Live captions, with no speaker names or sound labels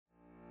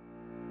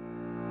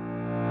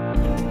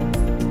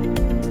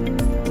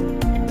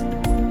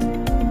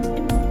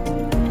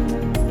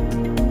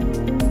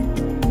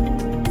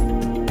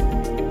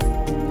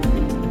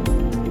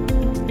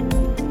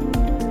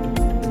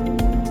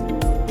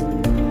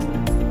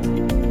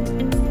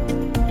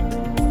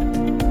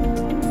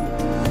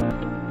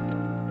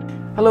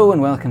Hello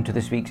and welcome to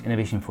this week's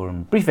Innovation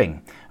Forum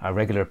briefing, our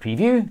regular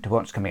preview to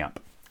what's coming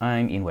up.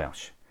 I'm Ian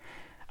Welsh.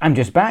 I'm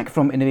just back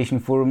from Innovation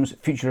Forum's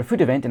Future of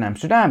Food event in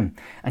Amsterdam,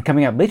 and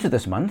coming up later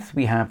this month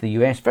we have the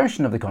US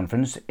version of the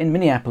conference in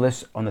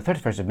Minneapolis on the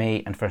 31st of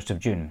May and 1st of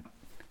June.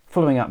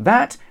 Following up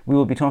that, we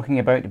will be talking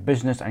about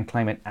business and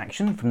climate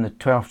action from the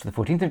 12th to the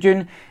 14th of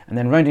June, and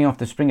then rounding off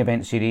the spring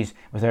event series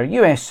with our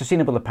US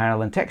Sustainable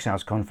Apparel and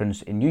Textiles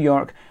Conference in New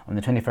York on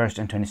the 21st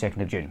and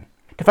 22nd of June.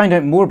 To find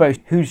out more about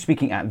who's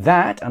speaking at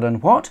that and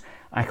on what,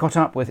 I caught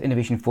up with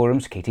Innovation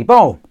Forum's Katie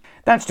Ball.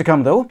 That's to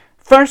come though.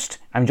 First,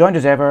 I'm joined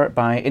as ever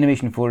by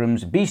Innovation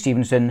Forum's Bea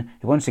Stevenson,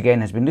 who once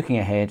again has been looking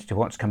ahead to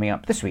what's coming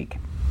up this week.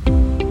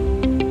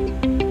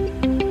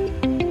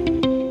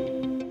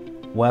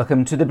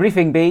 Welcome to the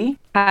briefing, Bea.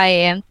 Hi,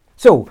 Ian.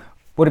 So,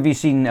 what have you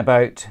seen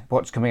about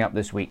what's coming up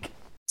this week?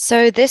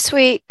 So this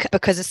week,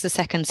 because it's the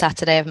second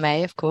Saturday of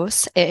May, of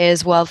course, it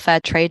is World Fair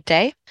Trade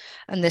Day.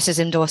 And this is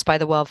endorsed by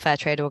the World Fair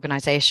Trade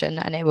Organization.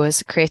 And it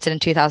was created in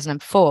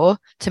 2004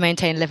 to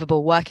maintain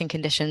livable working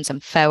conditions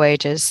and fair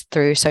wages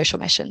through social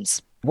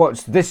missions.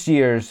 What's this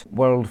year's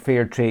World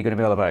Fair Trade going to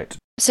be all about?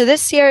 So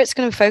this year, it's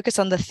going to focus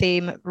on the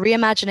theme,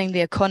 Reimagining the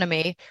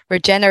Economy,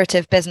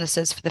 Regenerative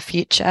Businesses for the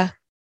Future.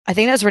 I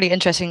think that's really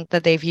interesting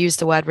that they've used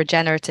the word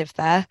regenerative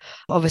there,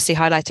 obviously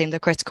highlighting the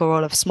critical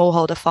role of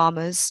smallholder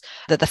farmers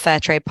that the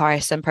fair trade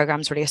price and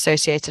programs really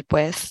associated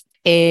with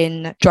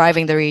in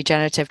driving the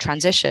regenerative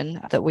transition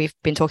that we've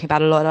been talking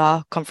about a lot at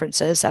our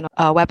conferences and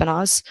our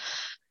webinars.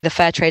 The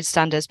fair trade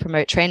standards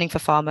promote training for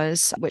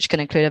farmers, which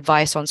can include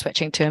advice on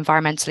switching to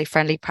environmentally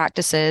friendly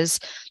practices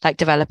like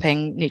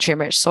developing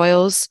nutrient-rich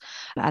soils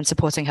and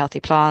supporting healthy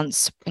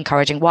plants,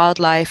 encouraging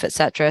wildlife,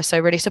 etc. So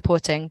really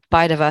supporting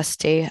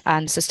biodiversity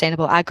and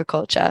sustainable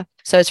agriculture.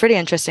 So it's really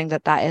interesting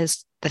that that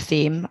is the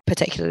theme,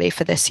 particularly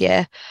for this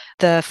year.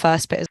 The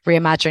first bit is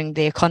reimagining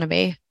the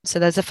economy. So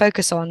there's a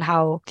focus on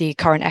how the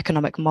current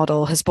economic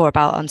model has brought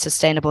about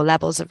unsustainable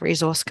levels of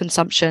resource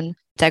consumption,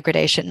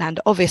 degradation, and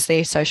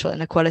obviously social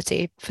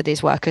inequality for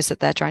these workers that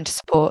they're trying to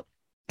support.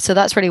 So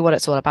that's really what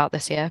it's all about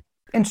this year.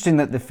 Interesting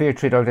that the Fair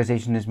Trade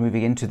Organisation is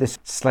moving into this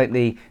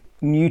slightly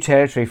new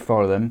territory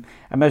for them.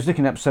 I was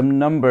looking up some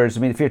numbers. I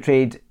mean, the Fair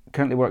Trade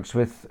currently works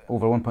with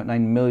over 1.9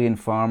 million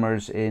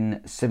farmers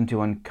in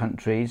 71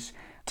 countries.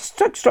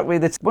 Struck me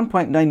that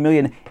 1.9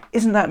 million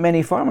isn't that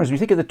many farmers. When you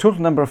think of the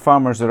total number of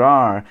farmers there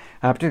are,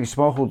 particularly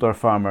smallholder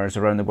farmers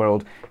around the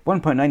world,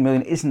 1.9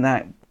 million isn't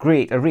that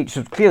great a reach.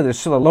 So clearly there's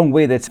still a long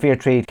way that fair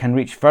trade can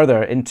reach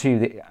further into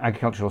the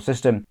agricultural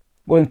system.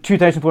 More than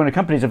 2,400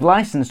 companies have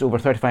licensed over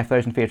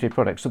 35,000 fair trade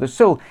products. So there's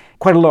still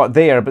quite a lot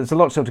there, but there's a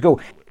lot still to go.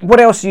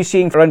 What else are you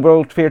seeing around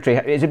World Fair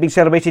Trade? Is it being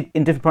celebrated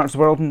in different parts of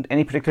the world in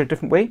any particular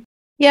different way?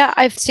 Yeah,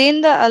 I've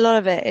seen that a lot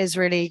of it is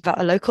really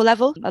at a local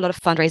level, a lot of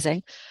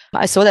fundraising.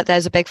 I saw that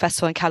there's a big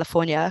festival in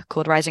California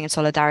called Rising in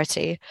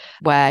Solidarity,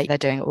 where they're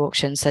doing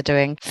auctions, they're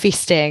doing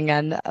feasting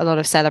and a lot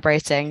of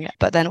celebrating,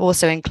 but then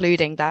also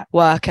including that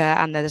worker,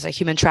 and there's a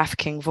human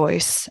trafficking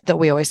voice that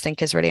we always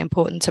think is really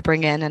important to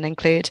bring in and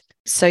include.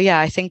 So yeah,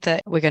 I think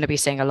that we're going to be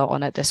seeing a lot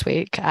on it this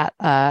week at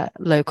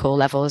local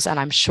levels, and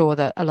I'm sure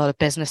that a lot of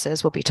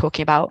businesses will be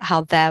talking about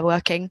how they're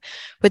working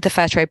with the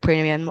Fair Trade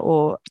Premium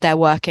or they're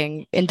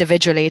working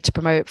individually to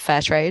promote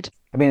fair trade.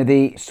 I mean,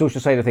 the social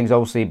side of things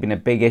obviously been a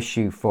big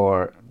issue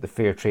for the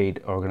Fair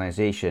Trade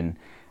Organisation.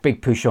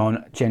 Big push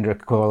on gender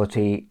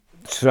equality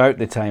throughout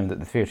the time that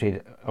the Fair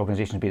Trade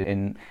Organisation has been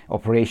in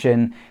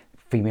operation,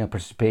 female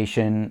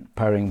participation,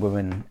 empowering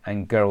women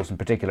and girls in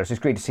particular. So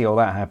it's great to see all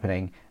that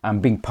happening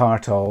and being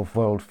part of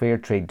World Fair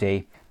Trade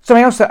Day.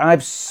 Something else that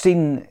I've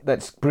seen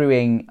that's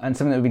brewing and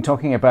something that we've been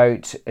talking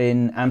about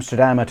in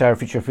Amsterdam at our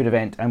Future Food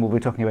event, and we'll be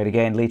talking about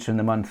again later in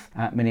the month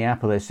at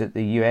Minneapolis at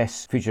the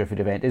US Future Food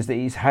event,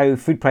 is how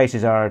food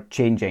prices are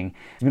changing.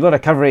 There's been a lot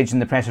of coverage in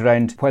the press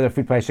around whether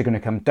food prices are going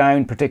to come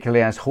down,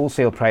 particularly as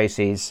wholesale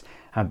prices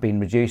have been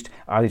reduced.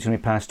 Are these going to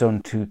be passed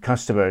on to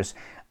customers?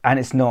 And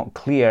it's not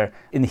clear.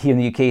 Here in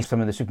the UK,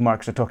 some of the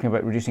supermarkets are talking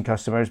about reducing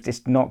customers.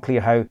 It's not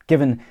clear how,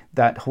 given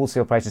that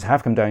wholesale prices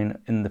have come down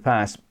in the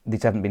past,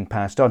 these haven't been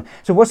passed on.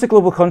 So what's the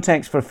global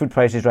context for food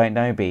prices right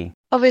now, Bea?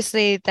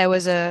 Obviously, there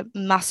was a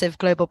massive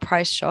global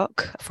price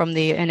shock from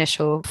the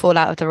initial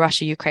fallout of the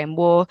Russia-Ukraine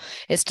war,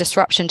 its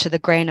disruption to the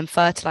grain and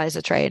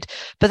fertilizer trade.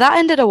 But that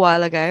ended a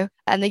while ago.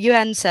 And the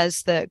UN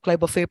says that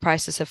global food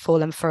prices have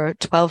fallen for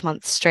 12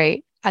 months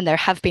straight. And there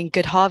have been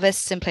good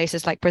harvests in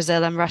places like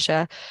Brazil and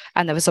Russia.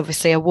 And there was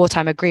obviously a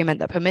wartime agreement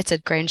that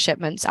permitted grain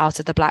shipments out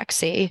of the Black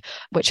Sea,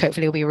 which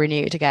hopefully will be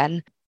renewed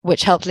again,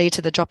 which helped lead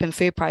to the drop in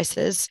food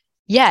prices.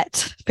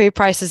 Yet, food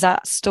prices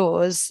at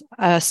stores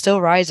are still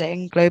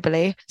rising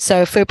globally.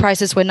 So food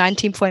prices were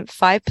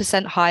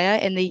 19.5% higher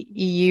in the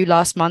EU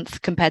last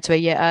month compared to a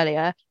year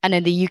earlier. And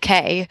in the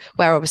UK,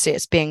 where obviously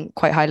it's being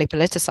quite highly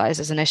politicized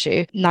as an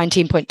issue,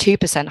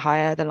 19.2%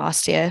 higher than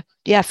last year.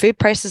 Yeah, food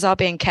prices are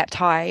being kept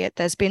high.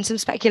 There's been some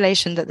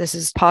speculation that this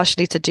is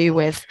partially to do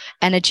with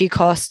energy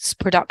costs,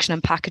 production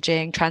and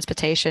packaging,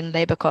 transportation,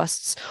 labor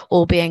costs,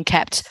 all being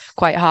kept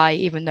quite high,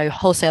 even though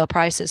wholesale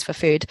prices for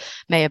food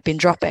may have been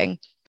dropping.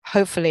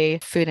 Hopefully,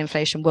 food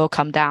inflation will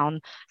come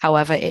down.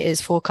 However, it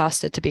is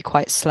forecasted to be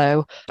quite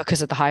slow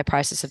because of the high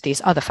prices of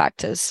these other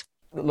factors.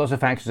 Lots of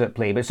factors at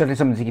play, but certainly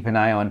something to keep an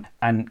eye on,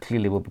 and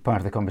clearly will be part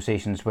of the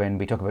conversations when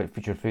we talk about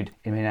future food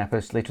in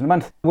Minneapolis later in the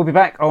month. We'll be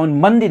back on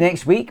Monday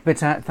next week, but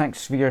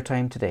thanks for your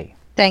time today.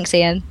 Thanks,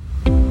 Ian.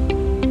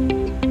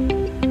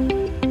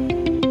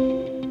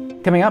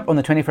 Coming up on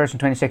the 21st and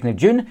 22nd of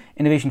June,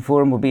 Innovation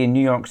Forum will be in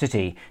New York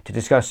City to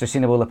discuss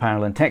sustainable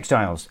apparel and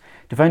textiles.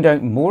 To find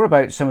out more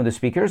about some of the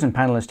speakers and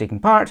panellists taking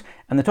part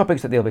and the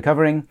topics that they'll be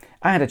covering,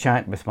 I had a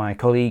chat with my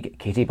colleague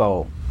Katie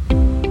Ball.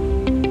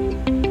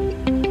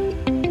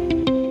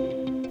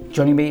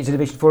 Joining me is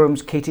Innovation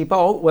Forum's Katie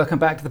Ball. Welcome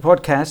back to the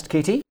podcast,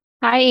 Katie.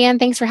 Hi, Ian.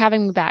 Thanks for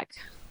having me back.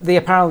 The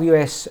Apparel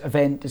US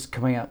event is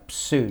coming up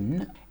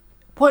soon.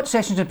 What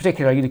sessions in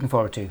particular are you looking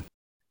forward to?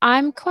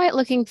 I'm quite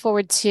looking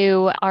forward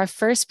to our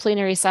first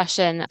plenary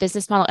session.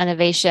 Business model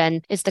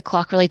innovation, is the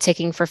clock really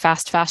ticking for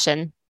fast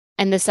fashion?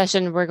 In this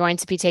session, we're going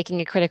to be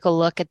taking a critical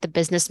look at the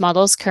business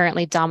models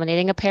currently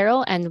dominating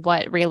apparel and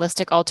what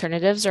realistic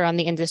alternatives are on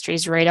the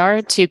industry's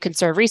radar to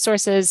conserve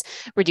resources,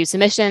 reduce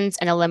emissions,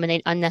 and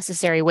eliminate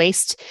unnecessary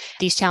waste.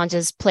 These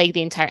challenges plague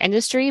the entire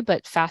industry,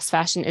 but fast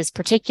fashion is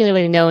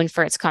particularly known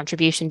for its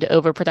contribution to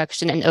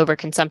overproduction and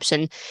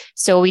overconsumption.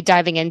 So we'll be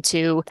diving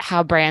into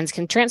how brands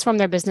can transform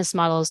their business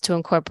models to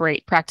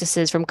incorporate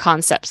practices from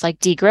concepts like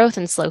degrowth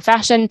and slow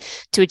fashion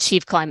to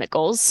achieve climate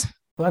goals.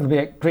 Well, that'll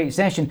be a great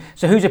session.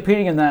 So who's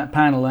appearing in that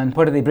panel and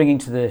what are they bringing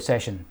to the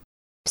session?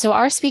 So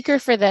our speaker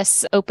for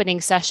this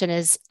opening session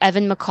is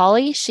Evan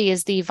McCauley. She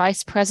is the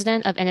Vice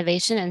President of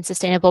Innovation and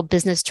Sustainable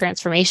Business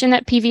Transformation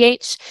at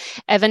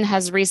PVH. Evan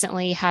has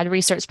recently had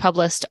research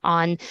published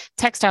on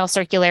textile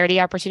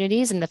circularity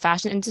opportunities in the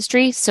fashion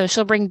industry. So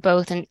she'll bring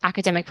both an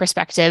academic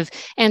perspective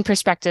and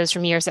perspectives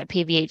from years at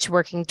PVH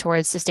working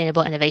towards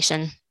sustainable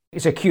innovation.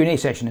 It's a Q&A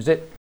session, is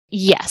it?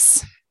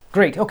 Yes.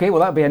 Great. Okay, well,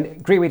 that'll be a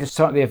great way to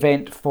start the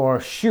event for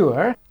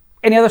sure.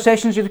 Any other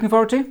sessions you're looking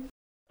forward to?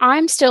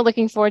 I'm still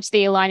looking forward to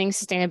the Aligning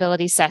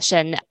Sustainability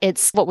session.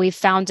 It's what we've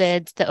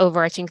founded the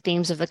overarching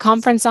themes of the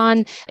conference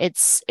on.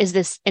 Is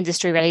this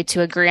industry ready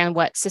to agree on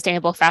what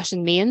sustainable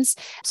fashion means?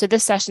 So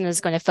this session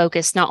is going to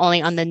focus not only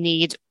on the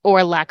need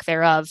or lack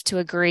thereof to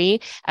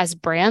agree as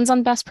brands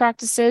on best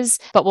practices,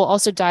 but we'll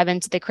also dive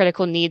into the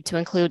critical need to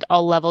include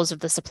all levels of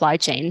the supply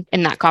chain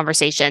in that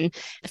conversation.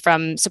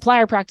 From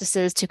supplier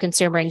practices to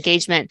consumer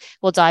engagement,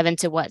 we'll dive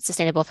into what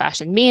sustainable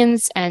fashion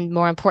means, and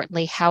more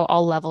importantly, how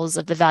all levels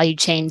of the value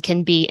chain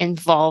can be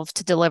involved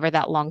to deliver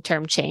that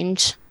long-term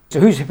change. So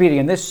who's appearing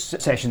in this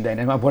session then,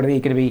 and what are they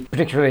going to be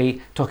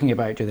particularly talking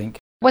about, do you think?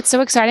 What's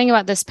so exciting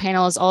about this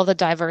panel is all the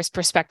diverse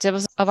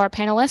perspectives of our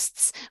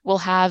panelists. We'll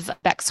have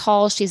Bex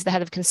Hall, she's the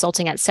head of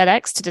consulting at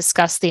SEDEX, to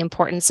discuss the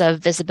importance of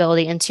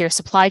visibility into your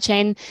supply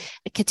chain.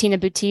 Katina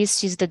Boutis,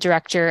 she's the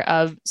director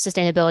of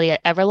sustainability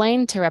at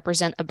Everlane, to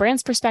represent a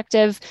brand's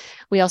perspective.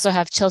 We also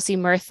have Chelsea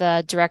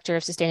Murtha, director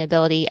of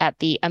sustainability at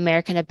the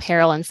American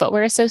Apparel and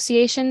Footwear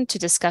Association, to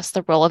discuss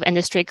the role of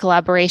industry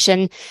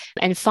collaboration.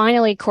 And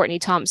finally, Courtney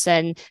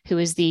Thompson, who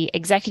is the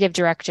executive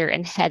director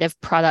and head of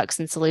products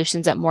and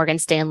solutions at Morgan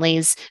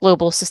Stanley's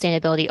Global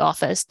Sustainability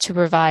Office, to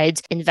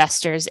provide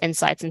investors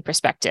insights and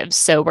perspectives.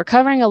 So we're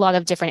covering a lot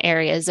of different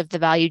areas of the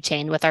value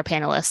chain with our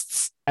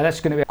panelists. And that's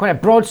going to be quite a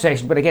broad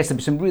session, but I guess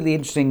there's some really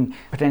interesting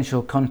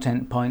potential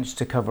content points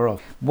to cover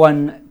off.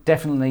 One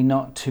definitely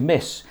not to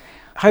miss.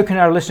 How can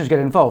our listeners get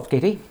involved,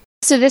 Katie?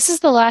 So this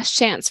is the last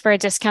chance for a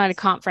discounted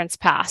conference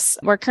pass.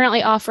 We're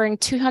currently offering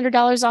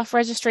 $200 off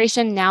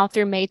registration now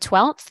through May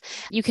 12th.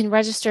 You can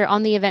register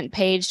on the event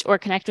page or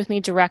connect with me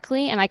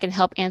directly, and I can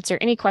help answer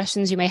any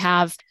questions you may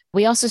have.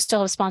 We also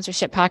still have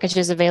sponsorship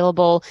packages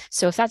available.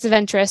 So if that's of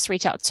interest,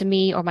 reach out to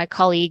me or my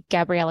colleague,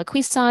 Gabriella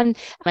Quiston,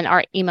 and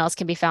our emails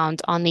can be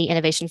found on the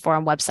Innovation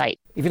Forum website.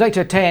 If you'd like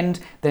to attend,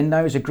 then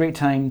now is a great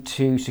time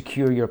to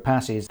secure your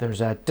passes.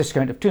 There's a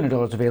discount of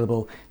 $200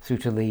 available through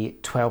to the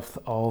 12th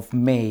of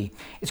May.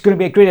 It's going to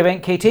be a great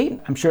event, Katie.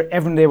 I'm sure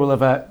everyone there will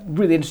have a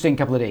really interesting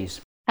couple of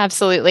days.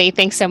 Absolutely.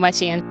 Thanks so much,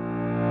 Ian.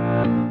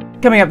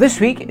 Coming up this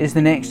week is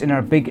the next in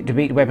our Big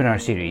Debate webinar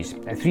series.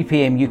 At 3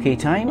 p.m. UK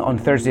time on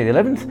Thursday the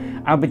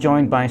 11th, I'll be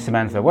joined by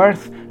Samantha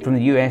Worth from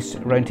the US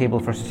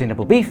Roundtable for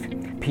Sustainable Beef,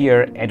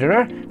 Pierre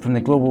Ederer from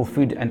the Global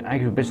Food and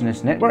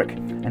Agribusiness Network,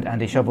 and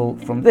Andy Shovel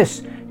from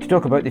this to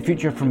talk about the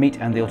future for meat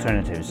and the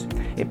alternatives.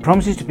 It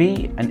promises to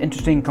be an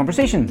interesting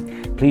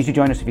conversation. Please do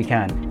join us if you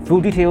can.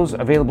 Full details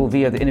available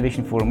via the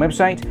Innovation Forum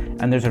website,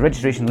 and there's a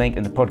registration link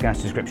in the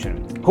podcast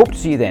description. Hope to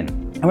see you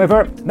then.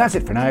 However, that's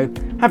it for now.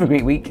 Have a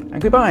great week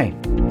and goodbye.